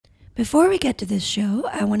Before we get to this show,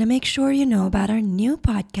 I want to make sure you know about our new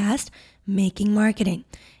podcast, Making Marketing.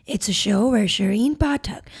 It's a show where Shireen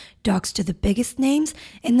Pathak talks to the biggest names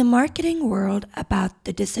in the marketing world about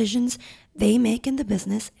the decisions they make in the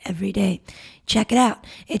business every day. Check it out.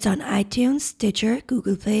 It's on iTunes, Stitcher,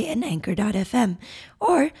 Google Play, and Anchor.fm.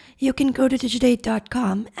 Or you can go to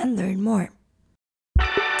Digiday.com and learn more.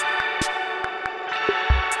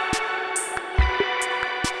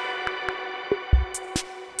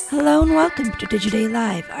 Hello and welcome to Digiday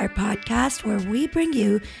Live, our podcast where we bring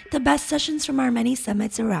you the best sessions from our many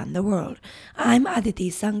summits around the world. I'm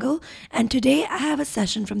Aditi Sangal, and today I have a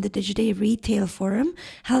session from the Digiday Retail Forum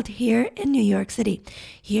held here in New York City.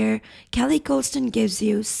 Here, Kelly Colston gives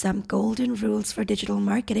you some golden rules for digital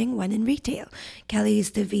marketing when in retail. Kelly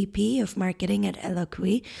is the VP of Marketing at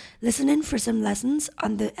Eloque. Listen in for some lessons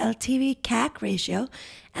on the LTV-CAC ratio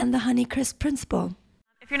and the Honeycrisp principle.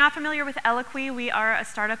 If you're not familiar with Eloque, we are a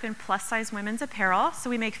startup in plus-size women's apparel. So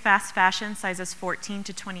we make fast fashion sizes 14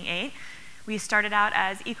 to 28. We started out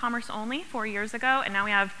as e-commerce only 4 years ago, and now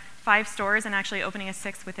we have 5 stores and actually opening a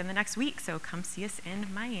 6th within the next week. So come see us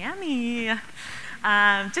in Miami.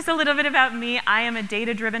 Just a little bit about me. I am a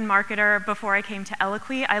data-driven marketer. Before I came to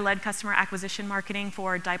Eloque, I led customer acquisition marketing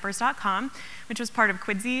for Diapers.com, which was part of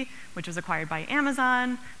Quidsy, which was acquired by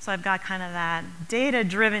Amazon. So I've got kind of that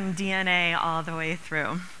data-driven DNA all the way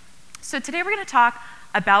through. So today we're going to talk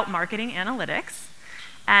about marketing analytics.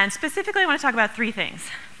 And specifically, I want to talk about 3 things.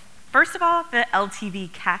 First of all, the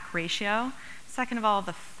LTV-CAC ratio. Second of all,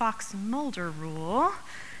 the Fox-Mulder rule.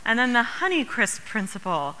 And then the Honeycrisp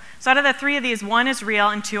principle. So out of the 3 of these, 1 is real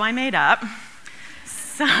and 2 I made up.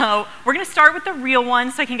 So we're going to start with the real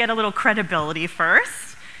one so I can get a little credibility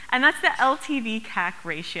first. And that's the LTV-CAC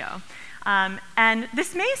ratio. And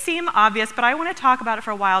this may seem obvious, but I want to talk about it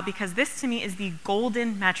for a while because this, to me, is the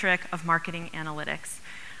golden metric of marketing analytics.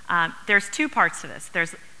 There's 2 parts to this.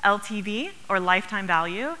 There's LTV, or lifetime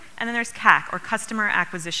value, and then there's CAC, or customer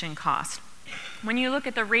acquisition cost. When you look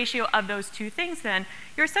at the ratio of those 2 things, then,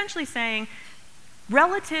 you're essentially saying,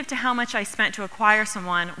 relative to how much I spent to acquire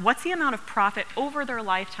someone, what's the amount of profit over their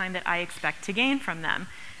lifetime that I expect to gain from them?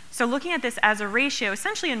 So looking at this as a ratio,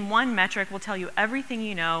 essentially in one metric will tell you everything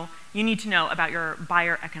you need to know about your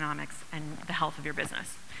buyer economics and the health of your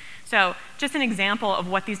business. So just an example of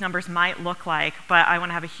what these numbers might look like, but I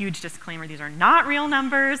want to have a huge disclaimer. These are not real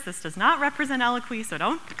numbers. This does not represent Eloque, so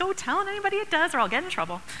don't go telling anybody it does or I'll get in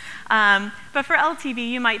trouble. But for LTV,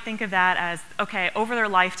 you might think of that as, okay, over their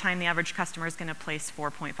lifetime, the average customer is going to place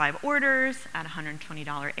 4.5 orders at $120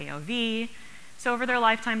 AOV. So over their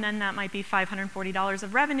lifetime, then that might be $540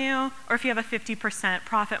 of revenue, or if you have a 50%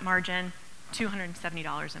 profit margin,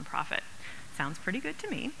 $270 in profit. Sounds pretty good to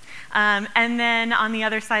me. And then on the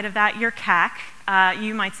other side of that, your CAC.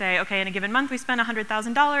 You might say, okay, in a given month we spent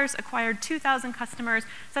 $100,000, acquired 2,000 customers,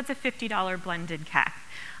 so that's a $50 blended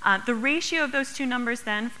CAC. The ratio of those 2 numbers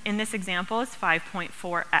then, in this example, is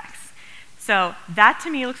 5.4x. So that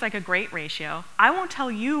to me looks like a great ratio. I won't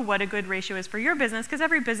tell you what a good ratio is for your business because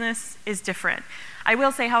every business is different. I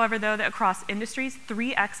will say, however, though, that across industries,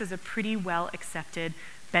 3x is a pretty well accepted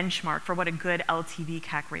benchmark for what a good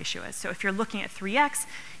LTV-CAC ratio is. So if you're looking at 3x,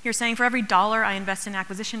 you're saying for every $1 I invest in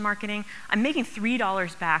acquisition marketing, I'm making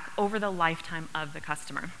 $3 back over the lifetime of the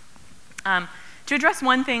customer. To address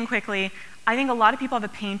one thing quickly, I think a lot of people have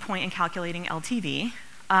a pain point in calculating LTV.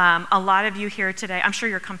 A lot of you here today, I'm sure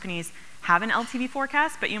your companies have an LTV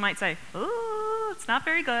forecast, but you might say, oh, it's not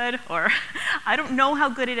very good, or I don't know how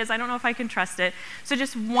good it is, I don't know if I can trust it. So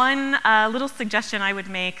just one little suggestion I would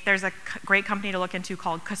make, there's a great company to look into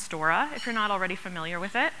called Custora, if you're not already familiar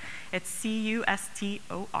with it. It's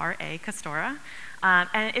C-U-S-T-O-R-A, Custora.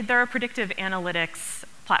 And they're a predictive analytics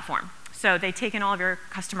platform. So they take in all of your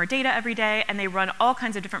customer data every day, and they run all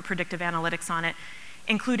kinds of different predictive analytics on it,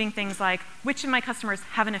 including things like, which of my customers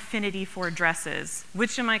have an affinity for dresses?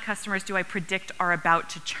 Which of my customers do I predict are about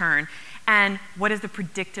to churn? And what is the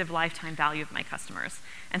predictive lifetime value of my customers?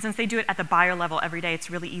 And since they do it at the buyer level every day, it's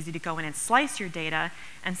really easy to go in and slice your data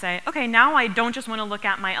and say, okay, now I don't just want to look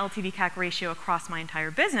at my LTV-CAC ratio across my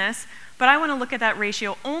entire business, but I want to look at that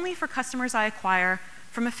ratio only for customers I acquire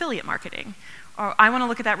from affiliate marketing. Or I want to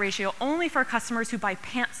look at that ratio only for customers who buy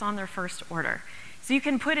pants on their first order. So you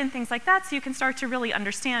can put in things like that so you can start to really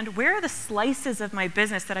understand where are the slices of my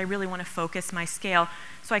business that I really want to focus my scale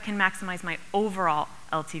so I can maximize my overall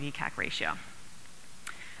LTV-CAC ratio.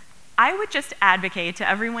 I would just advocate to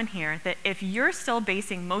everyone here that if you're still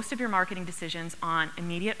basing most of your marketing decisions on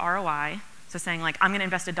immediate ROI, So saying like, I'm gonna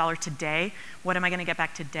invest $1 today, what am I gonna get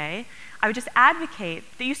back today? I would just advocate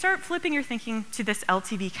that you start flipping your thinking to this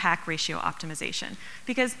LTV CAC ratio optimization,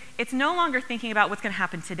 because it's no longer thinking about what's gonna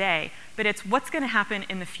happen today, but it's what's gonna happen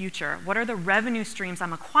in the future. What are the revenue streams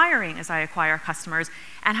I'm acquiring as I acquire customers,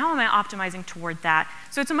 and how am I optimizing toward that?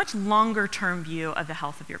 So it's a much longer term view of the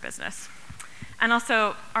health of your business. And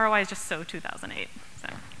also, ROI is just so 2008, so,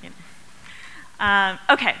 you know.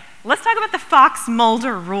 Okay, let's talk about the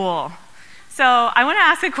Fox-Mulder rule. So I want to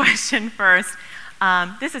ask a question first.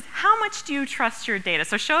 This is, how much do you trust your data?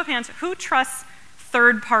 So show of hands, who trusts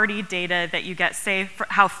third-party data that you get, say, for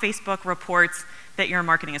how Facebook reports that your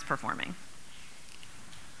marketing is performing?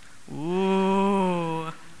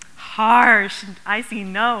 Ooh, harsh. I see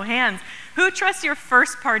no hands. Who trusts your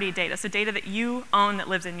first-party data, so data that you own that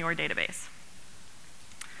lives in your database?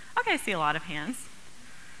 Okay, I see a lot of hands.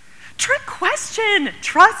 Trick question.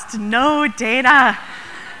 Trust no data.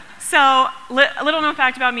 So, a little known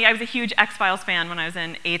fact about me, I was a huge X-Files fan when I was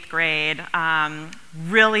in 8th grade,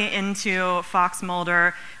 really into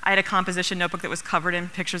Fox-Mulder. I had a composition notebook that was covered in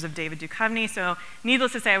pictures of David Duchovny, so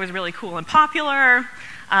needless to say, I was really cool and popular.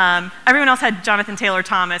 Everyone else had Jonathan Taylor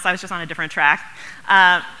Thomas, I was just on a different track.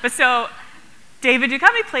 But so, David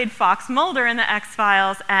Duchovny played Fox-Mulder in the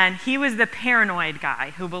X-Files, and he was the paranoid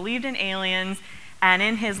guy who believed in aliens, and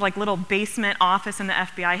in his like little basement office in the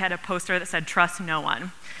FBI had a poster that said, "Trust no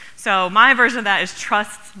one." So my version of that is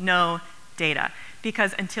trust no data,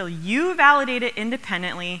 because until you validate it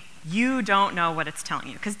independently, you don't know what it's telling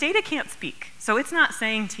you, because data can't speak. So it's not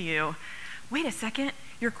saying to you, wait a second,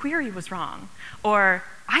 your query was wrong, or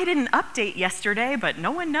I didn't update yesterday, but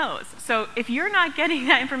no one knows. So if you're not getting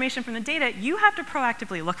that information from the data, you have to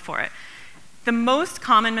proactively look for it. The most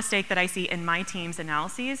common mistake that I see in my team's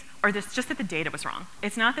analyses are just that the data was wrong.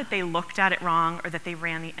 It's not that they looked at it wrong or that they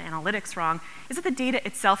ran the analytics wrong. It's that the data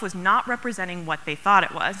itself was not representing what they thought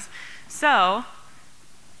it was. So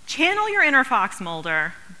channel your inner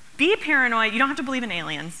Fox-Mulder, be paranoid. You don't have to believe in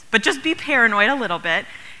aliens, but just be paranoid a little bit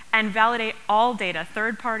and validate all data,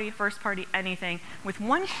 third party, first party, anything, with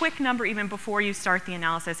one quick number even before you start the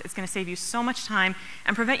analysis. It's gonna save you so much time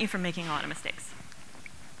and prevent you from making a lot of mistakes.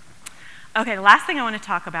 Okay, the last thing I want to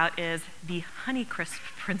talk about is the Honeycrisp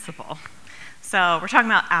principle. So we're talking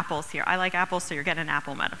about apples here. I like apples, so you're getting an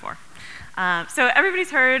apple metaphor. So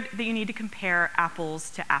everybody's heard that you need to compare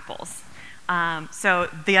apples to apples. So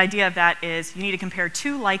the idea of that is you need to compare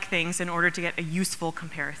two like things in order to get a useful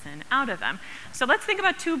comparison out of them. So let's think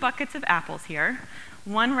about two buckets of apples here.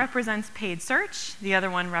 One represents paid search, the other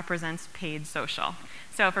one represents paid social.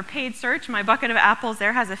 So for paid search, my bucket of apples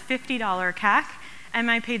there has a $50 CAC, and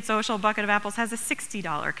my paid social bucket of apples has a $60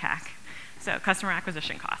 CAC. So customer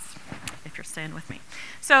acquisition costs, if you're staying with me.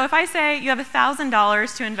 So if I say you have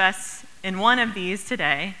 $1,000 to invest in one of these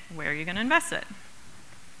today, where are you going to invest it?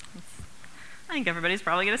 I think everybody's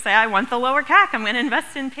probably going to say, I want the lower CAC. I'm going to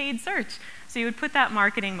invest in paid search. So you would put that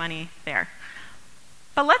marketing money there.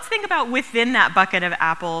 But let's think about within that bucket of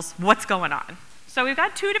apples, what's going on. So we've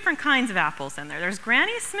got two different kinds of apples in there. There's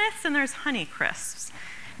Granny Smiths and there's Honeycrisps.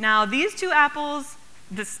 Now these two apples,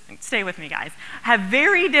 stay with me guys, have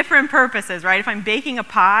very different purposes, right? If I'm baking a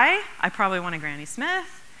pie, I probably want a Granny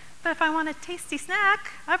Smith. But if I want a tasty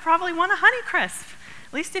snack, I probably want a Honeycrisp.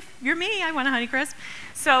 At least if you're me, I want a Honeycrisp.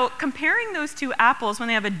 So comparing those two apples when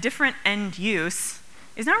they have a different end use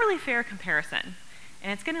is not really a fair comparison.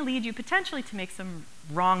 And it's going to lead you potentially to make some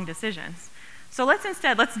wrong decisions. So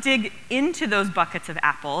let's dig into those buckets of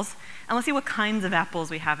apples, and let's see what kinds of apples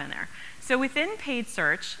we have in there. So within paid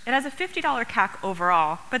search, it has a $50 CAC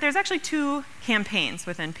overall, but there's actually two campaigns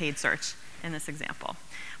within paid search in this example.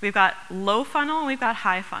 We've got low funnel and we've got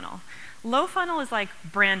high funnel. Low funnel is like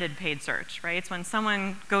branded paid search, right? It's when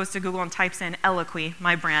someone goes to Google and types in Eloquy,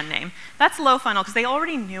 my brand name. That's low funnel because they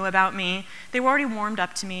already knew about me, they were already warmed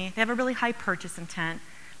up to me, they have a really high purchase intent.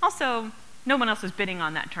 Also, no one else was bidding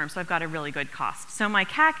on that term, so I've got a really good cost. So my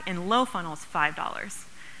CAC in low funnel is $5.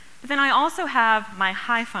 But then I also have my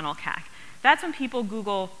high funnel CAC. That's when people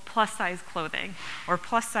Google plus-size clothing or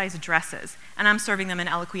plus-size dresses, and I'm serving them an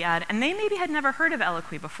Eloquy ad, and they maybe had never heard of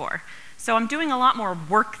Eloquy before. So I'm doing a lot more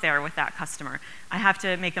work there with that customer. I have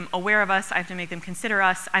to make them aware of us, I have to make them consider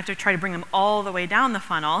us, I have to try to bring them all the way down the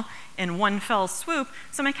funnel in one fell swoop,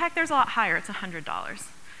 so my CAC there's a lot higher, it's $100.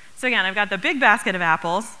 So again, I've got the big basket of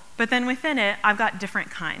apples, but then within it, I've got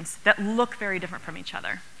different kinds that look very different from each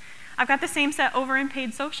other. I've got the same set over in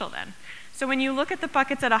paid social then. So when you look at the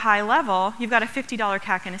buckets at a high level, you've got a $50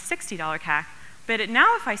 CAC and a $60 CAC. But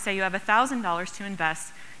now if I say you have $1,000 to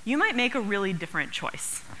invest, you might make a really different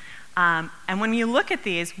choice. And when you look at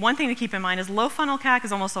these, one thing to keep in mind is low funnel CAC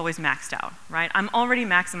is almost always maxed out, right? I'm already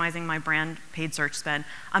maximizing my brand paid search spend.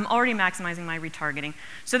 I'm already maximizing my retargeting.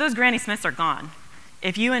 So those Granny Smiths are gone.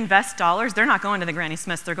 If you invest dollars, they're not going to the Granny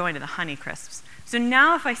Smiths, they're going to the Honeycrisps. So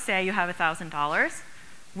now if I say you have $1,000,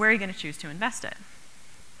 where are you going to choose to invest it?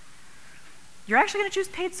 You're actually going to choose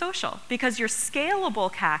paid social because your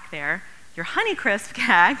scalable CAC there, your Honeycrisp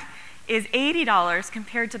CAC, is $80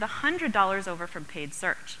 compared to the $100 over from paid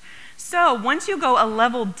search. So once you go a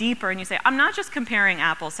level deeper and you say, I'm not just comparing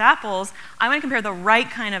apples to apples, I want to compare the right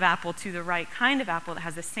kind of apple to the right kind of apple that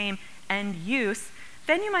has the same end use,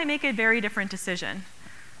 then you might make a very different decision.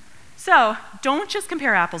 So don't just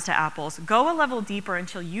compare apples to apples. Go a level deeper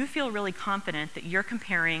until you feel really confident that you're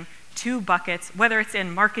comparing two buckets, whether it's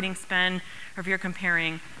in marketing spend or if you're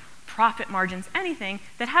comparing profit margins, anything,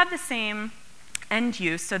 that have the same end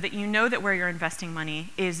use so that you know that where you're investing money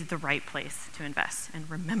is the right place to invest. And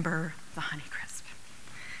remember the Honeycrisp.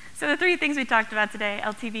 So the three things we talked about today,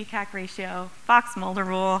 LTV CAC ratio, Fox-Mulder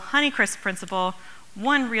rule, Honeycrisp principle,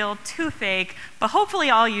 one real, two fake, but hopefully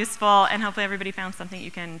all useful, and hopefully everybody found something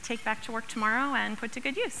you can take back to work tomorrow and put to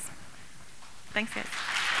good use. Thanks, guys.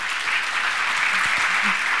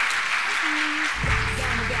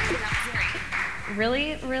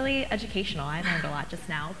 Really, really educational. I learned a lot just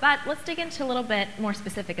now. But let's dig into a little bit more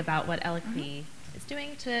specific about what Eloquy is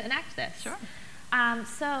doing to enact this. Sure.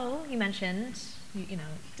 So you mentioned,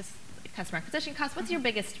 just customer acquisition costs. What's your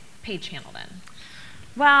biggest paid channel then?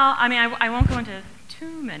 Well, I mean, I won't go into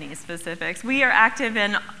too many specifics. We are active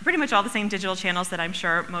in pretty much all the same digital channels that I'm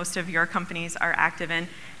sure most of your companies are active in.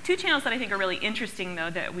 Two channels that I think are really interesting, though,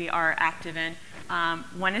 that we are active in.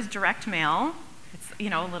 One is direct mail. It's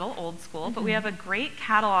a little old school, but we have a great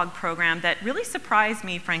catalog program that really surprised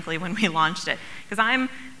me, frankly, when we launched it. Because I'm,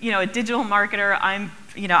 a digital marketer.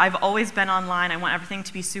 I've always been online. I want everything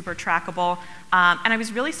to be super trackable. And I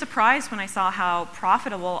was really surprised when I saw how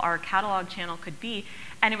profitable our catalog channel could be.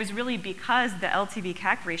 And it was really because the LTV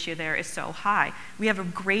CAC ratio there is so high. We have a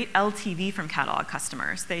great LTV from catalog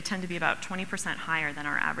customers. They tend to be about 20% higher than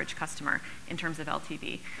our average customer in terms of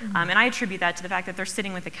LTV. And I attribute that to the fact that they're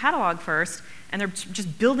sitting with the catalog first, and they're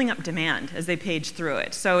just building up demand as they page through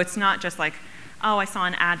it. So it's not just like, oh, I saw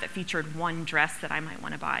an ad that featured one dress that I might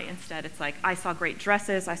want to buy. Instead, it's like, I saw great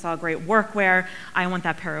dresses, I saw great workwear, I want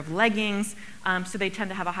that pair of leggings. So they tend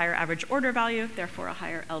to have a higher average order value, therefore a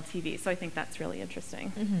higher LTV. So I think that's really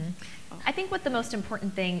interesting. I think what the most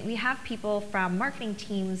important thing, we have people from marketing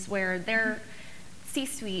teams where their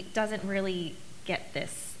C-suite doesn't really get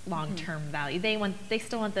this long-term value. They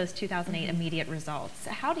still want those 2008 immediate results.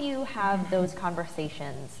 How do you have those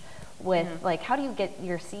conversations with, how do you get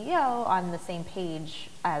your CEO on the same page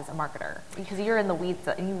as a marketer? Because you're in the weeds,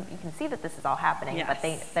 and you can see that this is all happening, but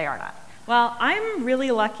they are not. Well, I'm really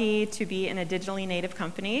lucky to be in a digitally native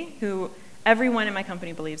company who everyone in my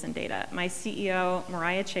company believes in data. My CEO,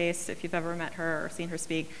 Mariah Chase, if you've ever met her or seen her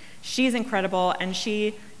speak, she's incredible, and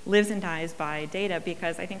she lives and dies by data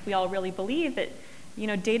because I think we all really believe that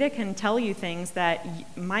data can tell you things that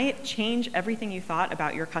might change everything you thought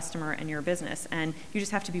about your customer and your business, and you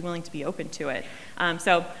just have to be willing to be open to it.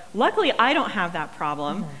 So luckily, I don't have that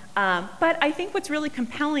problem. But I think what's really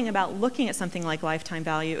compelling about looking at something like lifetime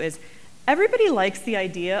value is everybody likes the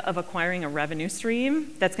idea of acquiring a revenue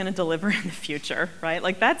stream that's going to deliver in the future, right?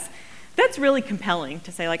 Like that's really compelling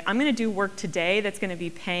to say, I'm going to do work today that's going to be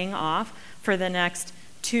paying off for the next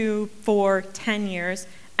 2, 4, 10 years.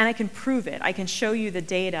 And I can prove it. I can show you the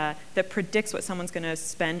data that predicts what someone's going to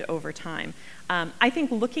spend over time. I think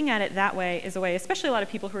looking at it that way is a way, especially a lot of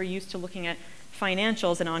people who are used to looking at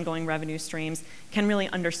financials and ongoing revenue streams can really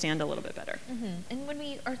understand a little bit better. And when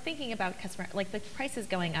we are thinking about customer, the price is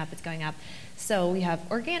going up, it's going up. So we have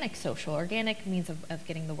organic social, organic means of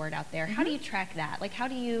getting the word out there. How do you track that? How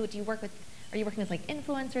do you work with, are you working with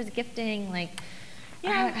influencers, gifting,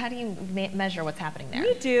 how do you measure what's happening there?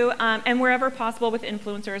 We do, and wherever possible with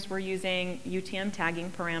influencers, we're using UTM tagging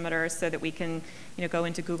parameters so that we can, go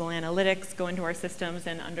into Google Analytics, go into our systems,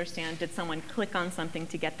 and understand did someone click on something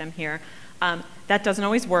to get them here. That doesn't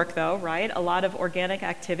always work, though, right? A lot of organic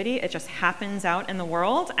activity, it just happens out in the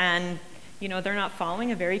world, and they're not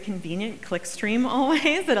following a very convenient click stream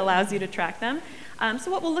always that allows you to track them. So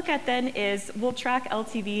what we'll look at then is we'll track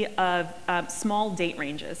LTV of small date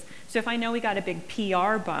ranges. So if I know we got a big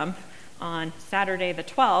PR bump on Saturday the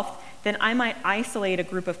 12th, then I might isolate a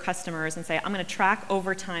group of customers and say, I'm going to track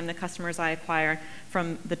over time the customers I acquire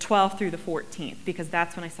from the 12th through the 14th, because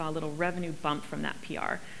that's when I saw a little revenue bump from that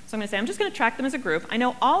PR. So I'm going to say, I'm just going to track them as a group. I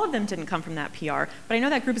know all of them didn't come from that PR, but I know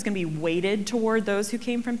that group is going to be weighted toward those who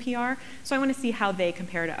came from PR, so I want to see how they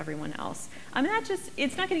compare to everyone else.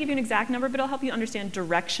 It's not going to give you an exact number, but it'll help you understand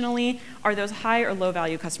directionally, are those high or low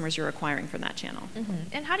value customers you're acquiring from that channel. Mm-hmm.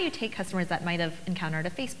 And how do you take customers that might have encountered a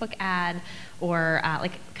Facebook ad or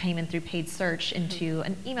like came in through paid search into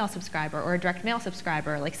an email subscriber or a direct mail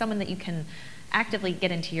subscriber, like someone that you can actively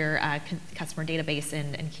get into your customer database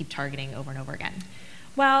and keep targeting over and over again?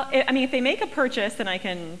 Well, if they make a purchase, then I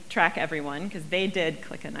can track everyone, because they did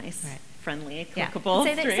click a nice, friendly, clickable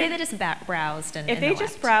Say string. they just browsed and if they just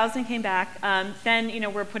left. browsed and came back,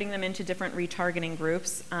 then we're putting them into different retargeting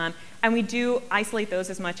groups, and we do isolate those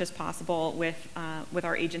as much as possible with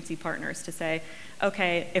our agency partners to say,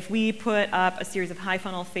 okay, if we put up a series of high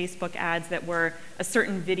funnel Facebook ads that were a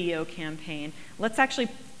certain video campaign, let's actually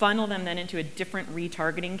funnel them then into a different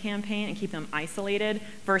retargeting campaign and keep them isolated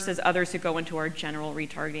versus others who go into our general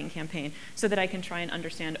retargeting campaign, so that I can try and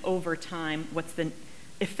understand over time what's the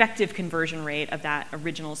effective conversion rate of that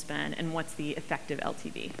original spend and what's the effective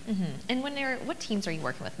LTV. Mm-hmm. And what teams are you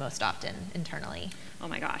working with most often internally? Oh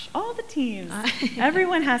my gosh, all the teams.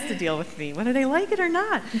 Everyone has to deal with me, whether they like it or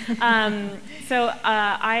not.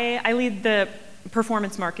 I lead the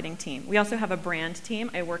performance marketing team. We also have a brand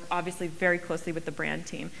team. I work obviously very closely with the brand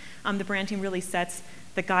team. The brand team really sets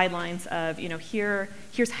the guidelines of,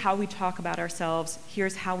 here's how we talk about ourselves,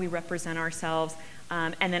 here's how we represent ourselves,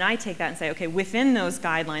 and then I take that and say, okay, within those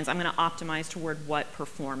guidelines, I'm going to optimize toward what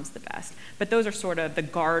performs the best. But those are sort of the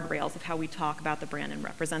guardrails of how we talk about the brand and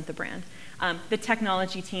represent the brand. The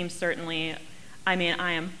technology team certainly, I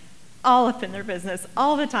am all up in their business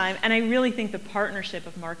all the time, and I really think the partnership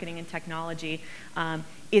of marketing and technology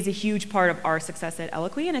is a huge part of our success at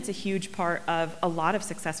Eloquy, and it's a huge part of a lot of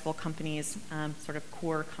successful companies' sort of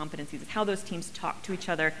core competencies. It's how those teams talk to each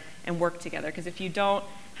other and work together, because if you don't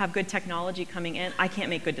have good technology coming in, I can't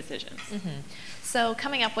make good decisions. Mm-hmm. So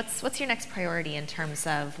coming up, what's your next priority in terms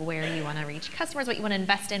of where you want to reach customers, what you want to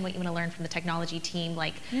invest in, what you want to learn from the technology team?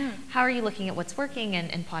 How are you looking at what's working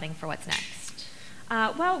and plotting for what's next?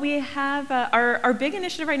 Well, we have our big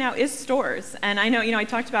initiative right now is stores, and I know I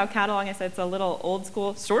talked about catalog. I said it's a little old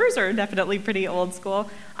school. Stores are definitely pretty old school,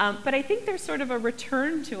 but I think there's sort of a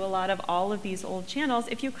return to a lot of all of these old channels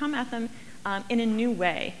if you come at them in a new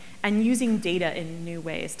way and using data in new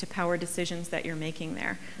ways to power decisions that you're making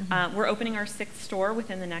there. Mm-hmm. We're opening our 6th store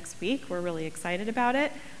within the next week. We're really excited about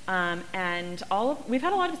it, and we've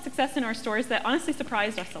had a lot of success in our stores that honestly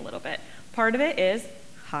surprised us a little bit. Part of it is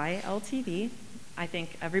high LTV. I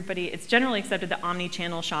think it's generally accepted that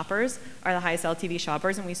omni-channel shoppers are the highest LTV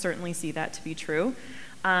shoppers, and we certainly see that to be true.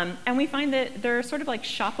 And we find that they're sort of like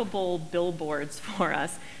shoppable billboards for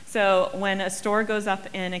us. So when a store goes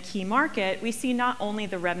up in a key market, we see not only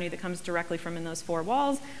the revenue that comes directly from in those 4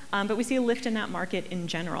 walls, but we see a lift in that market in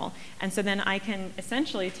general. And so then I can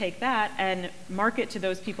essentially take that and market to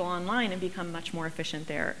those people online and become much more efficient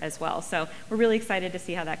there as well. So we're really excited to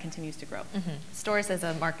see how that continues to grow. Mm-hmm. Stores as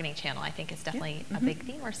a marketing channel, I think, is definitely a big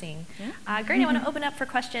theme we're seeing. Yeah. Great, I want to open up for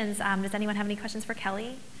questions. Does anyone have any questions for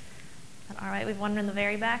Kelly? All right, we've one in the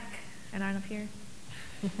very back and one up here.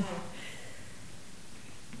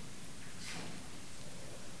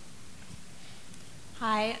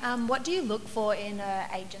 Hi, what do you look for in an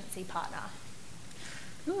agency partner?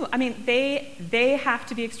 Ooh, they have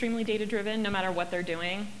to be extremely data-driven no matter what they're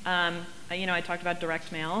doing. I talked about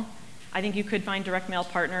direct mail. I think you could find direct mail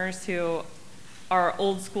partners who are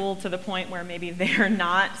old school to the point where maybe they're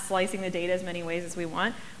not slicing the data as many ways as we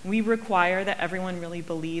want. We require that everyone really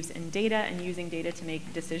believes in data and using data to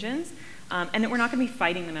make decisions, and that we're not going to be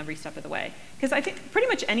fighting them every step of the way. Because I think pretty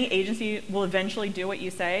much any agency will eventually do what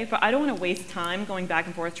you say, but I don't want to waste time going back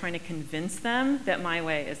and forth trying to convince them that my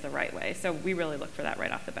way is the right way. So we really look for that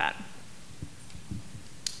right off the bat.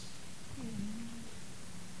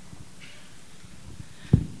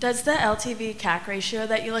 Does the LTV CAC ratio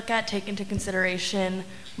that you look at take into consideration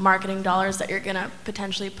marketing dollars that you're going to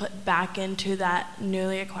potentially put back into that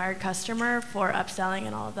newly acquired customer for upselling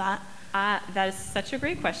and all of that? That is such a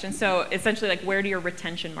great question. So essentially, where do your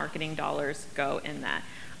retention marketing dollars go in that?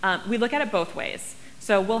 We look at it both ways.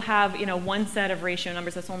 So we'll have one set of ratio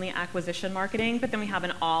numbers that's only acquisition marketing, but then we have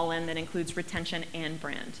an all-in that includes retention and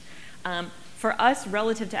brand. For us,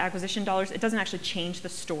 relative to acquisition dollars, it doesn't actually change the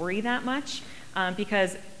story that much.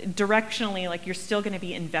 Because directionally, you're still going to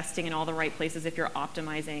be investing in all the right places if you're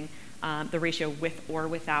optimizing the ratio with or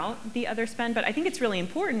without the other spend. But I think it's really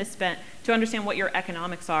important to understand what your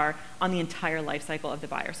economics are on the entire life cycle of the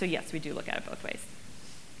buyer. So yes, we do look at it both ways.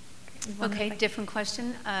 Okay, different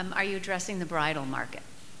question. Are you addressing the bridal market?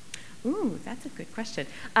 Ooh, that's a good question.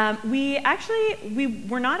 We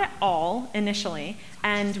were not at all initially,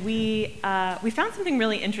 and we found something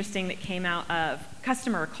really interesting that came out of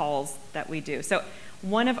customer calls that we do. So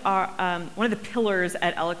one of the pillars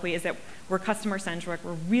at Eloquii is that we're customer-centric.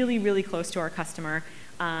 We're really, really close to our customer.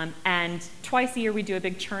 And twice a year, we do a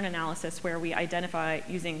big churn analysis where we identify,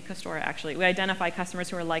 using Costora actually, we identify customers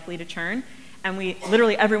who are likely to churn, and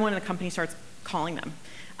literally everyone in the company starts calling them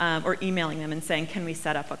or emailing them and saying, can we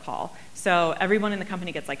set up a call? So everyone in the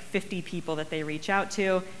company gets like 50 people that they reach out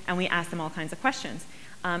to, and we ask them all kinds of questions.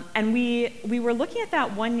 And we were looking at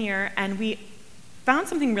that one year, and we found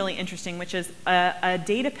something really interesting, which is a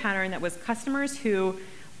data pattern that was customers who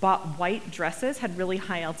bought white dresses had really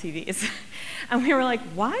high LTVs. And we were like,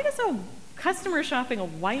 why does a customer shopping a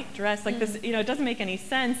white dress like this, it doesn't make any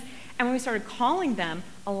sense. And when we started calling them,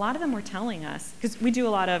 a lot of them were telling us, because we do a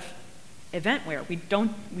lot of event wear. We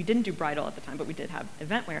didn't do bridal at the time, but we did have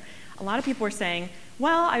event wear. A lot of people were saying,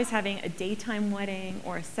 well, I was having a daytime wedding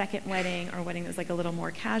or a second wedding or a wedding that was like a little more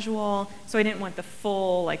casual, so I didn't want the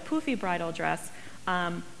full like poofy bridal dress.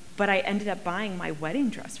 But I ended up buying my wedding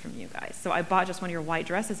dress from you guys. So I bought just one of your white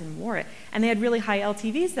dresses and wore it. And they had really high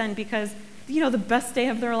LTVs then because, the best day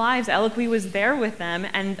of their lives, Eloquii was there with them.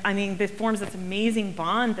 And I mean, this forms this amazing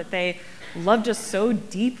bond that they loved us so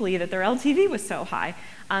deeply that their LTV was so high.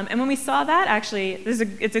 And when we saw that, actually,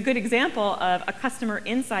 it's a good example of a customer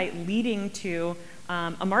insight leading to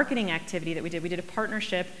a marketing activity that we did. We did a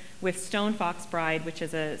partnership with Stone Fox Bride, which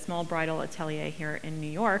is a small bridal atelier here in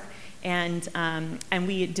New York, and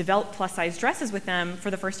we developed plus-size dresses with them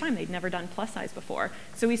for the first time. They'd never done plus-size before.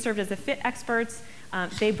 So we served as the fit experts.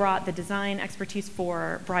 They brought the design expertise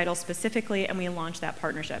for bridal specifically, and we launched that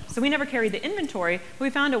partnership. So we never carried the inventory, but we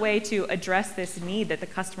found a way to address this need that the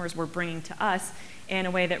customers were bringing to us in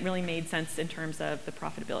a way that really made sense in terms of the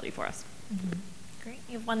profitability for us. Mm-hmm. Great.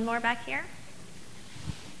 You have one more back here.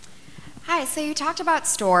 Hi, so you talked about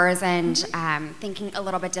stores and thinking a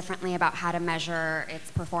little bit differently about how to measure its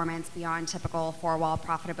performance beyond typical four-wall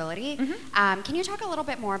profitability. Mm-hmm. Can you talk a little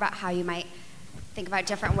bit more about how you might think about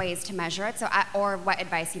different ways to measure it, or what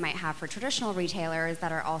advice you might have for traditional retailers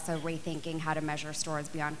that are also rethinking how to measure stores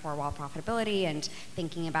beyond four-wall profitability and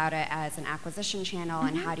thinking about it as an acquisition channel, mm-hmm.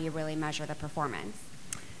 and how do you really measure the performance?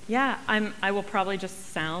 Yeah, I will probably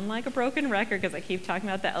just sound like a broken record because I keep talking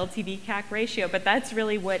about the LTV CAC ratio, but that's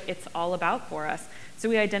really what it's all about for us. So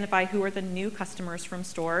we identify who are the new customers from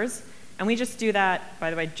stores, and we just do that, by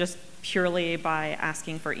the way, just purely by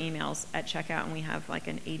asking for emails at checkout, and we have like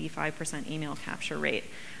an 85% email capture rate.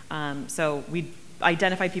 So we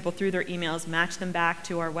identify people through their emails, match them back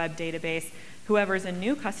to our web database. Whoever's a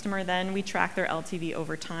new customer, then we track their LTV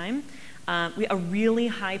over time. A really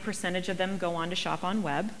high percentage of them go on to shop on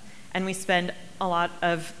web, and we spend a lot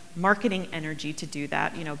of marketing energy to do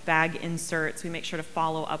that. Bag inserts, we make sure to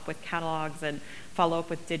follow up with catalogs and follow up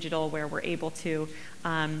with digital where we're able to,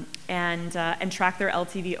 and track their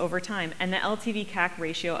LTV over time. And the LTV CAC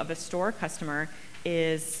ratio of a store customer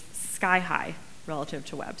is sky high relative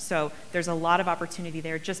to web. So there's a lot of opportunity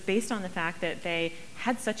there just based on the fact that they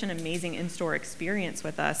had such an amazing in-store experience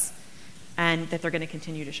with us and that they're going to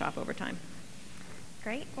continue to shop over time.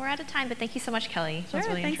 Great. We're out of time, but thank you so much, Kelly. Sure, that was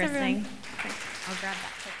really thanks, interesting. Everyone. I'll grab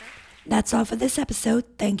that clicker. That's all for this episode.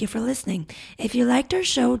 Thank you for listening. If you liked our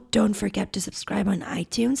show, don't forget to subscribe on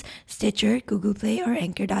iTunes, Stitcher, Google Play, or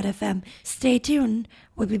Anchor.fm. Stay tuned.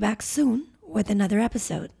 We'll be back soon with another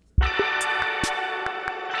episode.